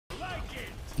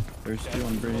There's two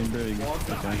on brig. Okay,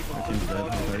 our team's dead.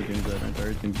 Entire team's dead.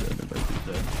 Entire team's dead. Entire team's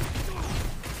dead.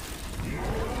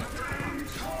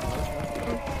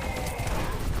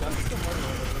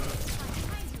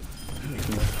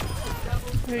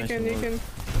 You can.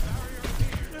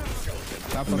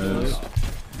 Top of the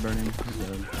burning. He's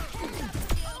dead.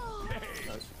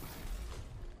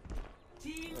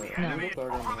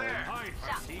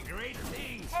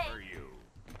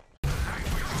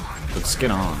 Put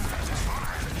skin on.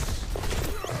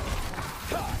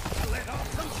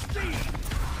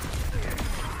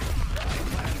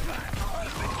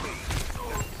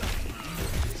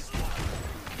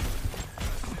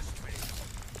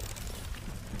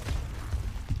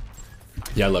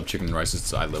 Yeah, I love chicken and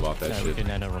rice. I live off that shit. We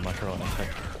can end over much roll.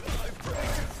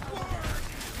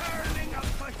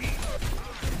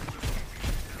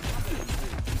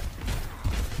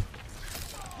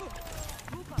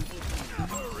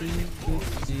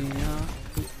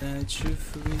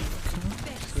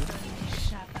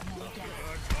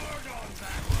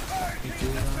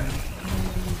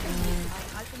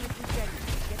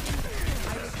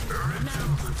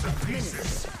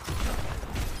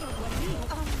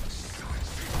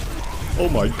 Oh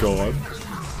my god.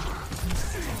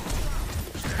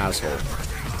 Asshole.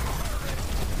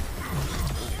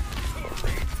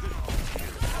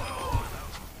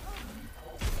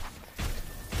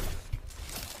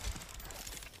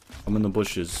 I'm in the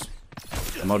bushes.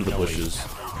 I'm out of the bushes. I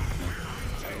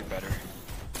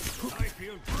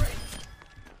feel great.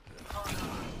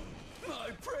 My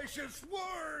precious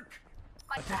work.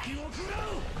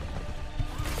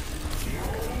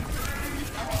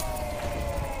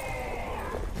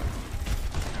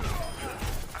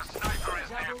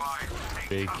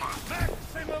 Big.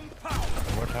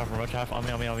 Remote half. On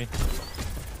me. On one.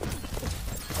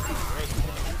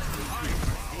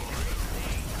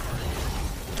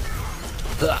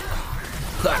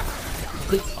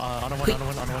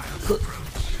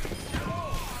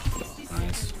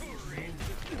 Nice.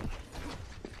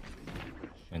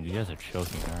 And you guys are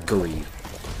choking, aren't you? Grieve.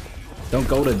 Don't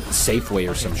go to Safeway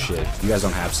or some shit. You guys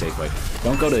don't have Safeway.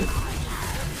 Don't go to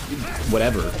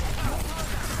whatever.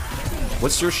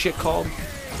 What's your shit called?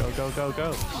 Go.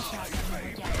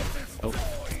 Oh.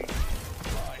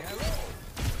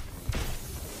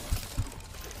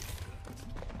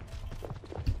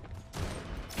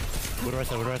 What do I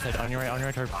say? On your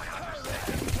right, Torb.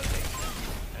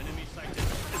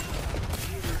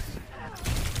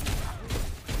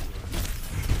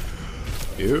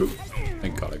 Ew.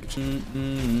 Thank God I get you.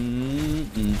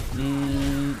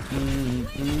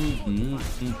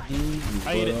 I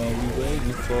ate it. What are we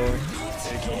waiting for?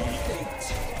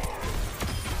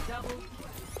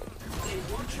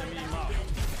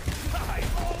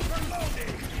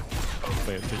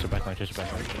 Wait, chase your backline.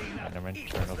 Never mind,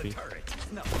 turn OP.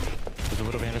 There's a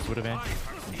Widow van.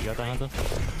 You got that, Hunter?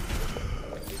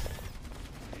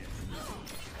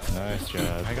 Nice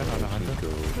job. I got that, Hunter.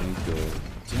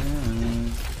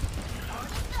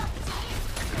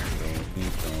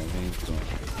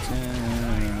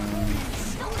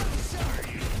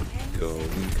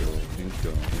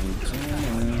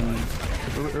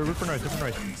 Rip and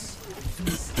right.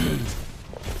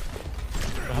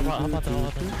 How about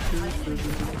that?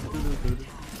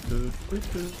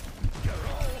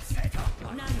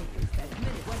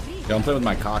 Don't play with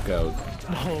my cock out.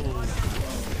 No.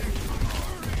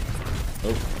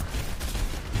 Oh.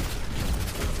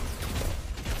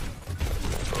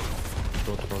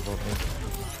 Go.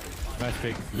 Nice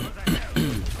pick.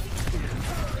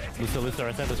 Lucio, right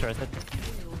side.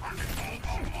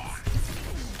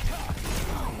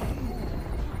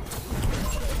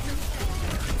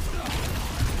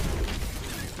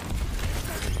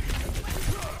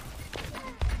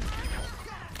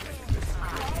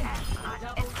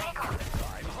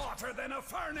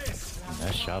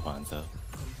 Nice job, Hanzo.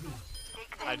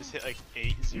 I just hit like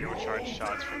 8 zero-charge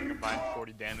shots for the combined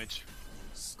 40 damage.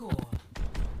 Score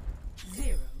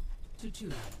 0-2.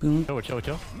 Chill. We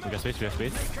got space.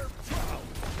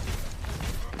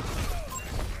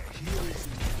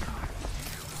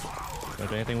 Don't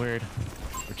do anything weird.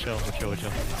 We're chill.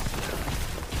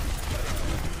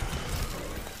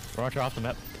 We're off the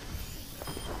map.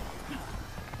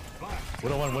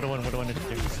 Widow one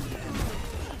interesting.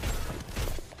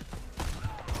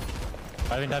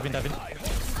 Diving.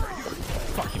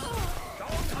 Fuck you.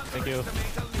 Thank you.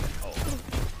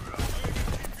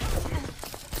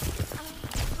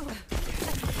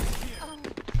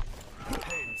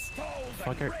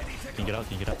 Fucker. Can you get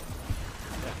out?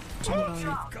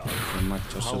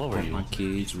 How low are you? My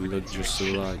kids, we look just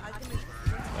alike.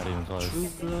 Not even close.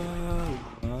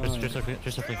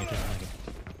 Just a flanking.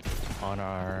 On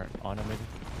our maybe.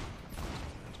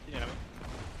 Yeah.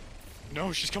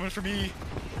 No, she's coming for me.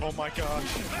 Oh my gosh.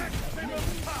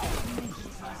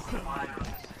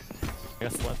 I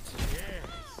got slept.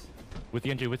 With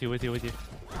you, Andrew. With you.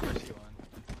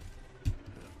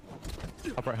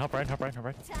 Hop right.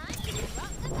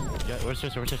 Yeah, where's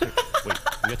sister? Wait,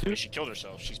 we got two? She killed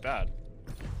herself. She's bad.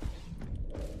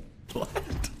 What?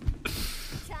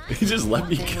 He just let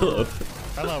me kill him.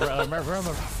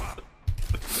 Remember.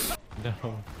 No.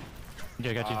 Yeah,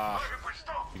 I got you.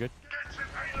 You good?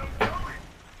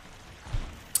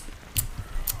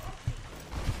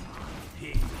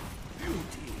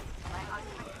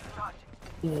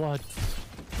 What?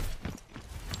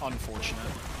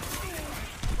 Unfortunate.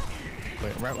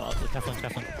 Wait, right,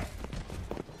 Catherine.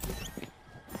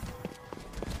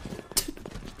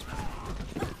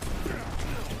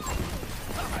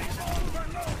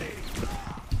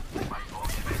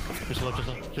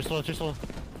 Just slow.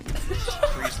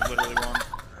 Freeze literally wrong.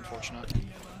 Unfortunate.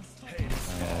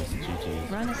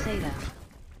 GG. Run a Seda.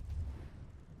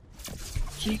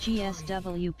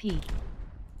 GGSWP.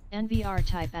 NVR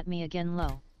type at me again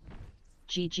low.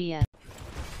 GGS.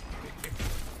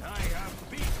 I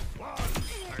have beat one.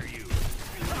 Are you?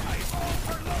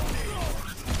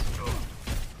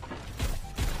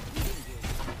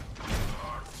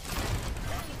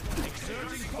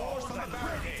 Exerting force on the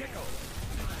barricade.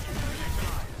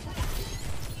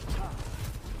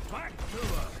 Back to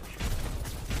work.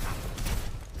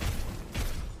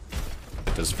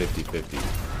 It does 50-50.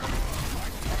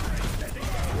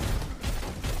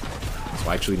 So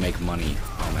I actually make money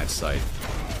on that site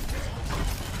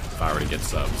if I were to get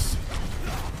subs.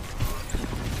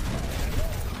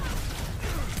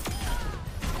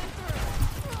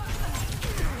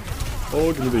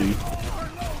 Oh, gonna be.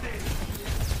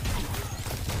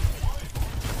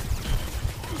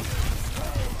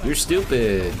 You're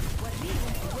stupid.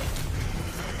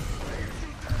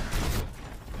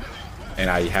 And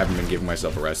I haven't been giving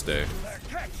myself a rest day.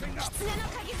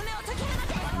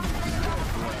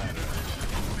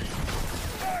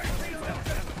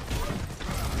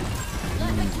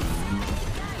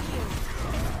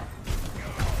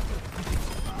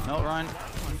 No, Ryan.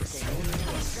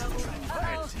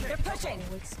 They're pushing.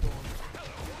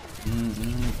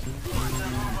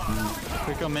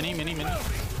 Quick go, mini. No.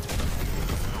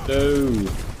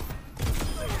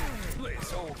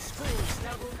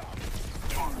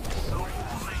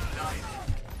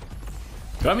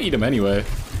 But I'm gonna eat him anyway.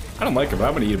 I don't like him, but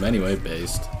I'm gonna eat him anyway,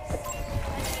 based.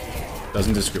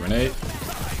 Doesn't discriminate.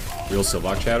 Real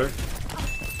Silvoc chatter.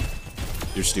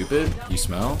 You're stupid, you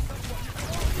smell.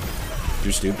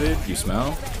 You're stupid, you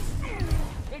smell.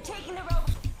 They're taking the rope.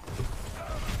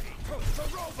 The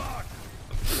robot.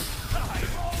 I'm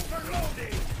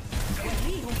overloading.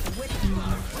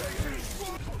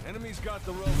 Enemy's got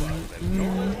the robot. And no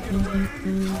one can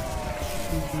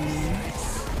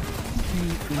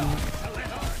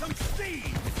let off some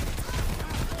steam.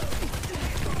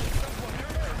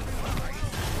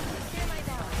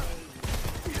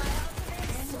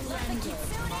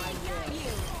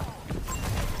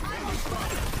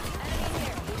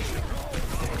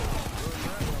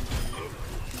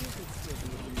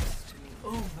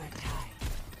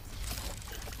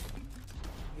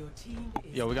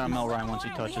 Yo, we gotta melt Ryan once he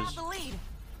We touches. have the lead.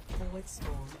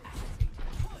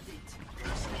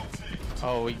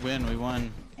 Oh, we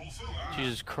won.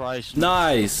 Jesus Christ.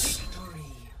 Nice.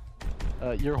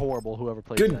 You're horrible, whoever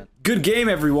played that. Good game,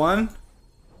 everyone.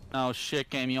 Oh shit,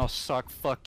 game, y'all suck. Fuck